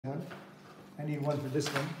I need one for this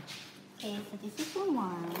one. Okay, so this is the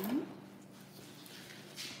one.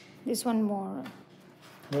 This one more.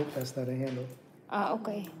 Nope, that's not a handle. Ah,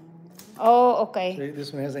 okay. Oh, okay. So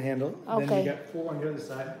this one has a handle. Okay. Then you got 4 on the other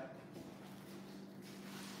side.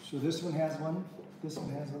 So this one has one, this one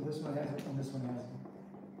has one, this one has one, and this one has one.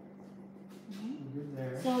 Good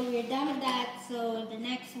there. So you're done with that. So the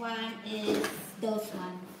next one is those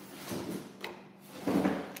ones.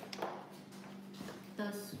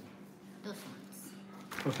 Those ones.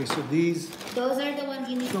 Okay, so these. Those are the ones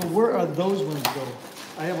you need. So where are those ones go?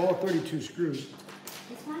 I have all 32 screws.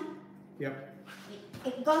 This one? Yep.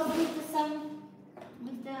 It goes with the some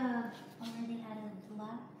with the already had a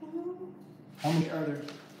black one. How many are there?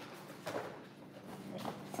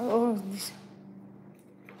 Oh, this.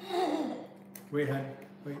 Wait, hon.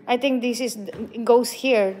 Wait. I think this is goes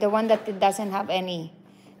here. The one that doesn't have any.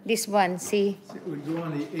 This one, see? So it would go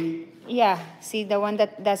on the 8. Yeah, see the one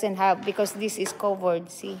that doesn't have because this is covered.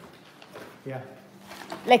 See? Yeah.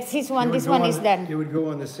 Like this one. This one is done. It would go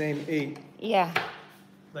on the same 8. Yeah.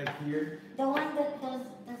 Like here. The one that does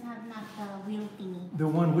have not the wheel thingy. The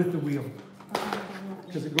one with the wheel. The one with the wheel thingy.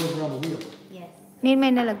 Because it goes around the wheel. Yes. May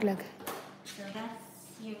nalaglag. So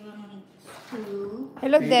that's you're gonna need 2.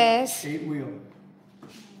 Hello, 8 Des. wheel.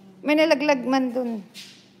 May nalaglag man dun.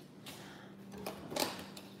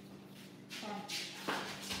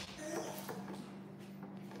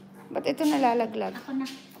 Ba't ito nalalaglag? Ako na.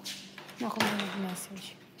 Ako na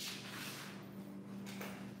nag-message.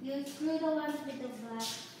 You screw the ones with the black.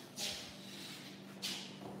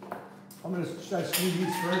 I'm going to try to screw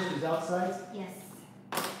these first, these outsides. Yes.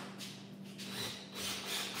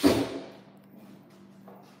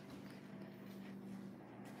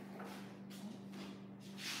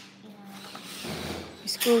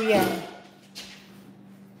 Screw yan.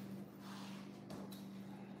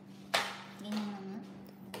 Ganyan naman.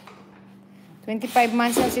 25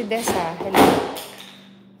 months na si Des, ha? Hello.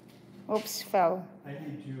 Oops, fell. I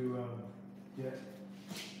need to get.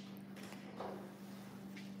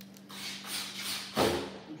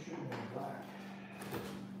 We shouldn't have black.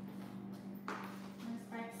 Let's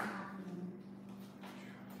start snapping.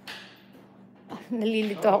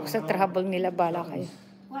 Nalilito ako sa trouble nila. Bala kayo.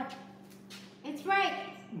 What? It's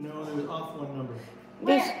right. No, there was off one number.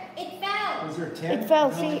 Where? This- It fell. Was there 10? It fell,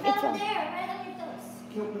 No. see? It It fell fell. there, right on your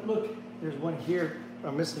toes. Look, there's one here.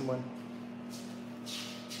 I'm missing one.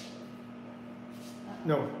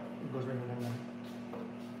 No, it goes right in there.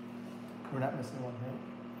 We're not missing one, right?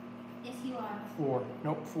 Yes, you are. 4.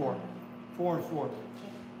 Nope, 4. 4 and 4.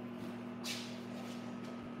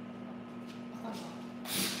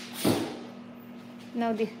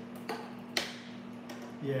 Now, this.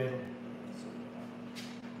 Yeah.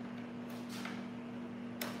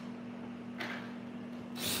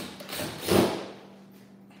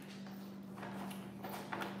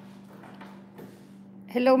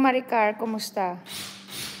 Hello, Maricar. Kumusta?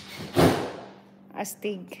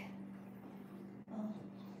 Astig.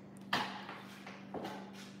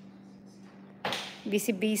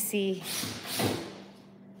 Busy.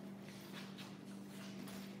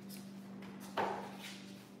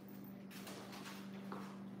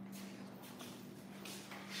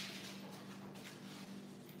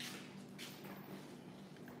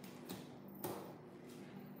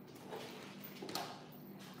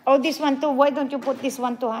 Oh, this one too. Why don't you put this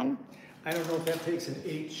one to Han? I don't know if that takes an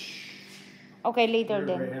H. Okay, later Here,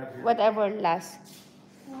 then. right out here. Whatever last.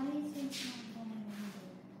 Why is it not going in there?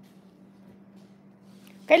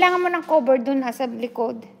 Kailangan mo ng cover dun sa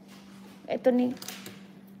likod. Ito ni.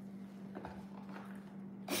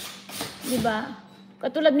 Diba?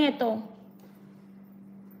 Katulad nito.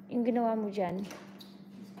 Yung ginawa mo dyan.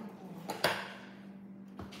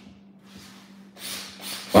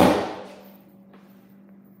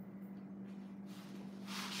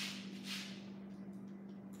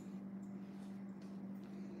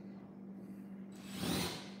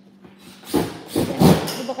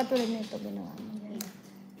 Diba katulad nito ginawa mo?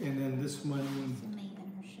 And then this one, So may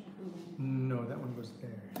ano siya. no, that one goes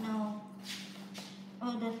there. No.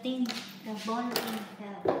 Oh, the thing, the ball thing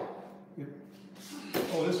fell. Yep.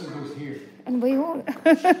 Oh, this one goes here. Ano ba yun?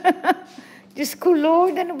 Diyos ko,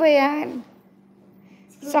 Lord, ano ba yan?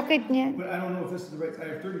 Sakit niya. But I don't know if this is the right.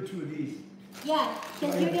 I have 32 of these. Yeah,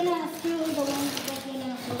 because you're gonna screw the ones that you're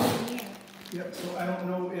gonna put in here. Yep. So I don't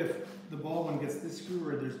know if the ball one gets this screw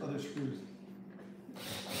or there's other screws.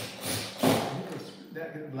 I think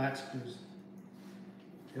that black screws.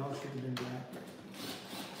 They all should have been black.